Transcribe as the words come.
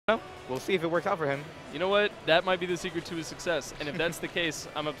we'll see if it works out for him. You know what? That might be the secret to his success. And if that's the case,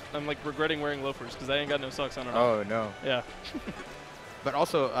 I'm like regretting wearing loafers because I ain't got no socks on at all. Oh, no. Yeah. But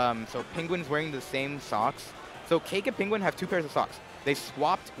also, so Penguin's wearing the same socks. So Cake and Penguin have 2 pairs of socks. They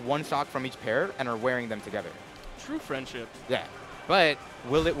swapped 1 sock from each pair and are wearing them together. True friendship. Yeah. But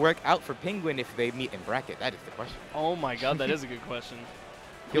will it work out for Penguin if they meet in bracket? That is the question. Oh, my God. That is a good question.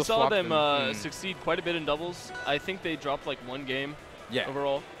 We saw them succeed quite a bit in doubles. I think they dropped like 1 game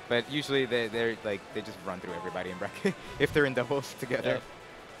overall. But usually they just run through everybody in bracket if they're in doubles together.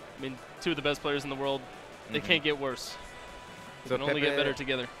 Yeah. I mean, 2 of the best players in the world. They can't get worse. They can only get better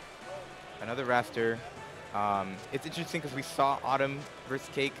together. Another Wrastor. It's interesting because we saw Autumn versus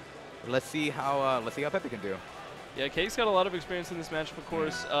Cake. Let's see how Pepe can do. Yeah, Cake's got a lot of experience in this matchup, of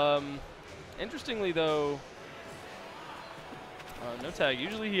course. Interestingly, though, no tag.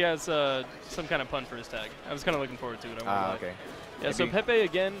 Usually he has some kind of pun for his tag. I was kind of looking forward to it. Okay. Yeah, maybe. So Pepe,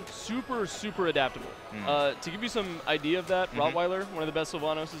 again, super, super adaptable. To give you some idea of that, Rottweiler, one of the best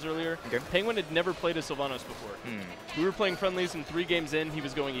Sylvanoses earlier, Penguin had never played a Sylvanos before. We were playing friendlies, and 3 games in, he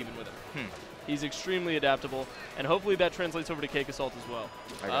was going even with him. He's extremely adaptable, and hopefully that translates over to CakeAssault as well.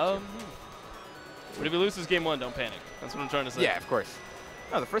 But if he loses game 1, don't panic. That's what I'm trying to say. Yeah, of course.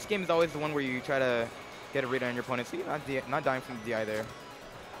 No, the first game is always the one where you try to get a read on your opponent. See, not dying from the DI there.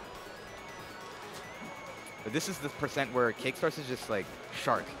 But this is the percent where Cake starts to just like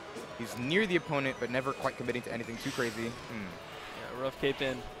shark. He's near the opponent, but never quite committing to anything too crazy. Yeah, rough cape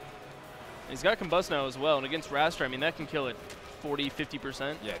in. And he's got Combust now as well, and against Wrastor, I mean, that can kill it 40,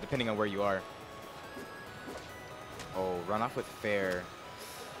 50%. Yeah, depending on where you are. Oh, run off with fair.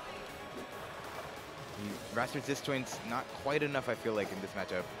 Wrastor's disjoint's not quite enough, I feel like, in this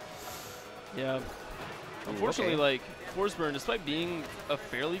matchup. Yeah. Unfortunately, like, Forsburn, despite being a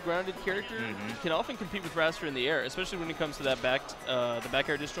fairly grounded character, can often compete with Wrastor in the air, especially when it comes to that the back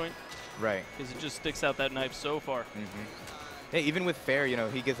air disjoint. Right. Because it just sticks out that knife so far. Hey, even with fair, you know,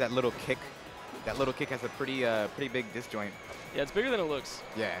 he gives that little kick. That little kick has a pretty big disjoint. Yeah, it's bigger than it looks.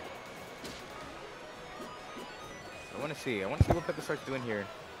 Yeah. I want to see what Pepe starts doing here.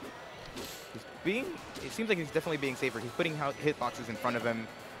 It seems like he's definitely being safer. He's putting out hitboxes in front of him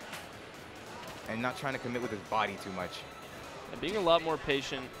and not trying to commit with his body too much. And being a lot more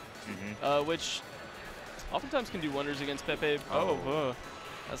patient, which oftentimes can do wonders against Pepe.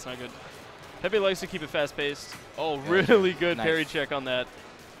 That's not good. Pepe likes to keep it fast-paced. Oh, really good parry check on that.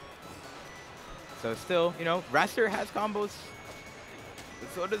 So still, you know, Wrastor has combos.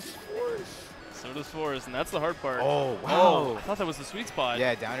 So does Force. So does Force, and that's the hard part. Oh, wow. Oh, I thought that was the sweet spot.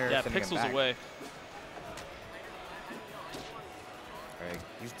 Yeah, down air. Yeah, pixels away. All right.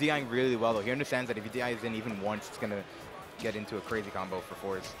 He's DIing really well, though. He understands that if he DIs in even once, it's going to get into a crazy combo for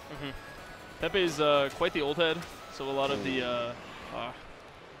Force. Pepe's quite the old head, so a lot of the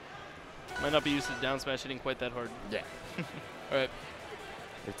might not be used to down smash hitting quite that hard. Yeah. All right.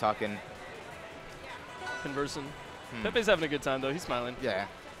 They're talking. Conversing. Pepe's having a good time, though. He's smiling. Yeah.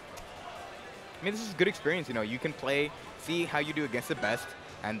 I mean, this is a good experience, you know. You can play, see how you do against the best,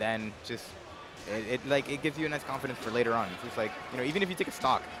 and then just, it gives you a nice confidence for later on. It's just like, you know, even if you take a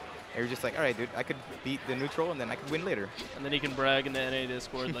stock, you're just like, all right, dude, I could beat the neutral, and then I could win later. And then he can brag in the NA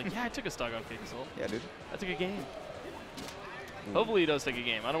Discord, like, yeah, I took a stock on CakeAssault. Yeah, dude. I took a game. Hopefully he does take a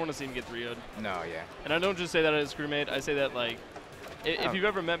game. I don't want to see him get 3-0'd. No, yeah. And I don't just say that as a crewmate. I say that, like, if you've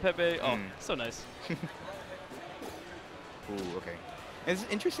ever met Pepe, so nice. Ooh, okay. And it's an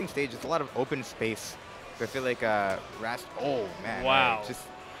interesting stage. It's a lot of open space. So I feel like oh, man. Wow. Just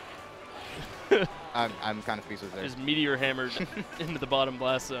I'm kind of speechless there. Just meteor hammered into the bottom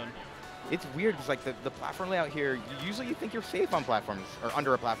blast zone. It's weird because, like, the platform layout here, usually you think you're safe on platforms, or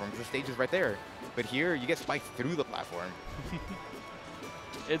under a platform, because the stage is right there. But here, you get spiked through the platform.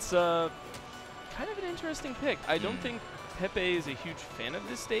 It's kind of an interesting pick. I don't think Pepe is a huge fan of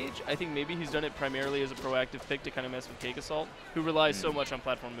this stage. I think maybe he's done it primarily as a proactive pick to kind of mess with CakeAssault, who relies so much on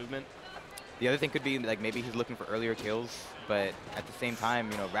platform movement. The other thing could be, like, maybe he's looking for earlier kills, but at the same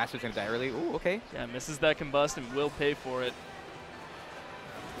time, you know, Wrastor's going to die early. Ooh, okay. Yeah, misses that combust and will pay for it.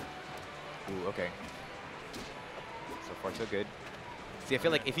 Ooh, okay. So far, so good. See, I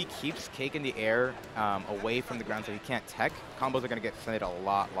feel like if he keeps Cake in the air away from the ground so he can't tech, combos are going to get extended a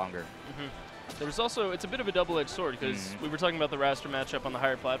lot longer. There's also, it's a bit of a double-edged sword, because we were talking about the Wrastor matchup on the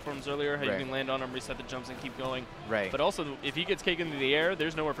higher platforms earlier, how you can land on him, reset the jumps, and keep going. Right. But also, if he gets Cake into the air,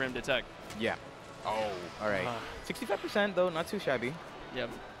 there's nowhere for him to tech. Yeah. Oh, all right. 65%, though, not too shabby. Yep.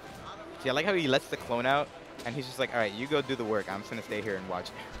 See, I like how he lets the clone out, and he's just like, all right, you go do the work. I'm just going to stay here and watch.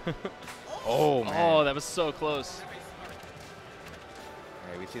 Oh, man. Oh, that was so close.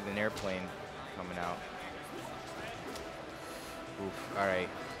 All right, we see the airplane coming out. Oof, all right.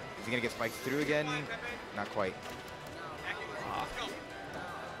 Is he going to get spiked through again? Not quite.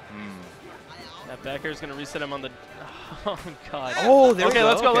 That back air is going to reset him on the... Oh, God. Oh, there we go.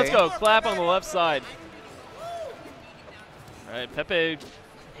 Okay, let's go. Clap on the left side. All right, Pepe,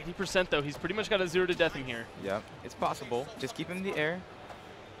 80% though. He's pretty much got a 0 to death in here. Yep, it's possible. Just keep him in the air.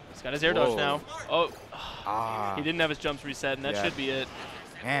 He's got his air dodge now. Oh, he didn't have his jumps reset, and that should be it.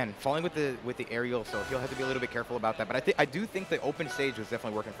 Man, falling with the aerial, so he'll have to be a little bit careful about that. But I do think the open stage was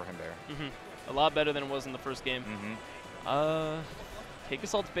definitely working for him there. A lot better than it was in the first game.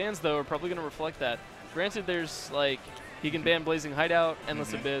 CakeAssault's bans, though, are probably going to reflect that. Granted, there's, like, he can ban Blazing Hideout,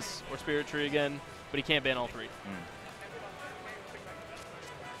 Endless Abyss, or Spirit Tree again, but he can't ban all 3.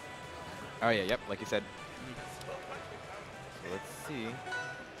 Oh, yeah, yep, like you said. So let's see.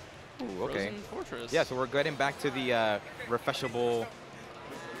 Ooh, okay. Frozen Fortress. Yeah, so we're getting back to the refreshable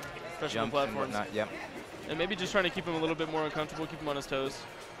jumps and whatnot. Yep. And maybe just trying to keep him a little bit more uncomfortable, keep him on his toes.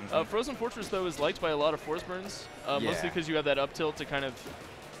 Frozen Fortress, though, is liked by a lot of Forsburns, mostly because you have that up tilt to kind of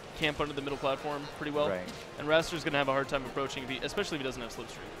camp under the middle platform pretty well. Right. And Wrastor's going to have a hard time approaching, especially if he doesn't have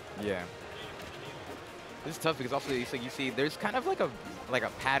slipstream. Yeah. This is tough because also you see there's kind of like a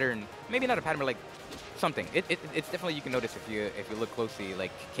pattern, maybe not a pattern, but like something. It's definitely, you can notice if you look closely.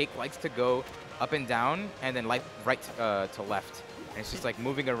 Like Cake likes to go up and down and then like right to left. And it's just like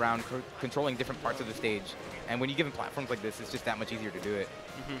moving around, controlling different parts of the stage. And when you give him platforms like this, it's just that much easier to do it.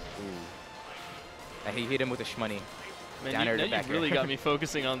 And he hit him with a shmoney. Man, now you really got me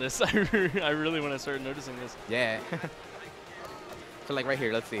focusing on this. I really want to start noticing this. Yeah. So like right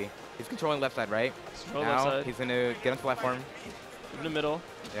here, let's see. He's controlling left side, right? Now he's going to get on the platform. In the middle.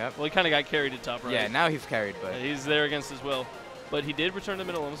 Yep. Well, he kind of got carried to top right. Yeah, now he's carried, but... Yeah, he's there against his will. But he did return to the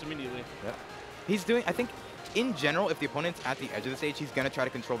middle almost immediately. Yep. He's doing, I think, in general, if the opponent's at the edge of the stage, he's going to try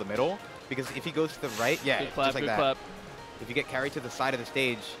to control the middle. Because if he goes to the right, yeah, good clap, just like good that. Clap. If you get carried to the side of the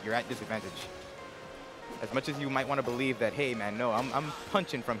stage, you're at disadvantage. As much as you might want to believe that, hey, man, no, I'm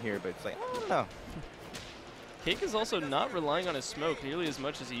punching from here, but it's like, I don't know. Cake is also not relying on his smoke nearly as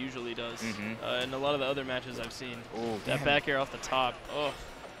much as he usually does. In a lot of the other matches I've seen. Ooh, that back air off the top. Oh.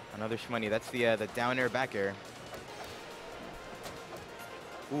 Another shmoney. That's the down air back air.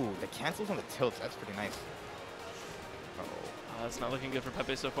 Ooh, the cancels on the tilts. That's pretty nice. That's not looking good for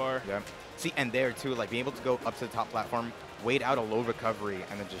Pepe so far. Yeah. See, and there too, like being able to go up to the top platform, wait out a low recovery,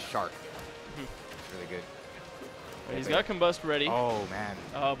 and then just shark. It's really good. He's got Combust ready. Oh, man.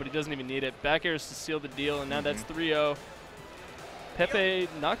 Oh, but he doesn't even need it. Back airs to seal the deal, and now that's 3-0. Pepe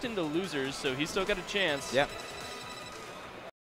knocked into losers, so he's still got a chance. Yep.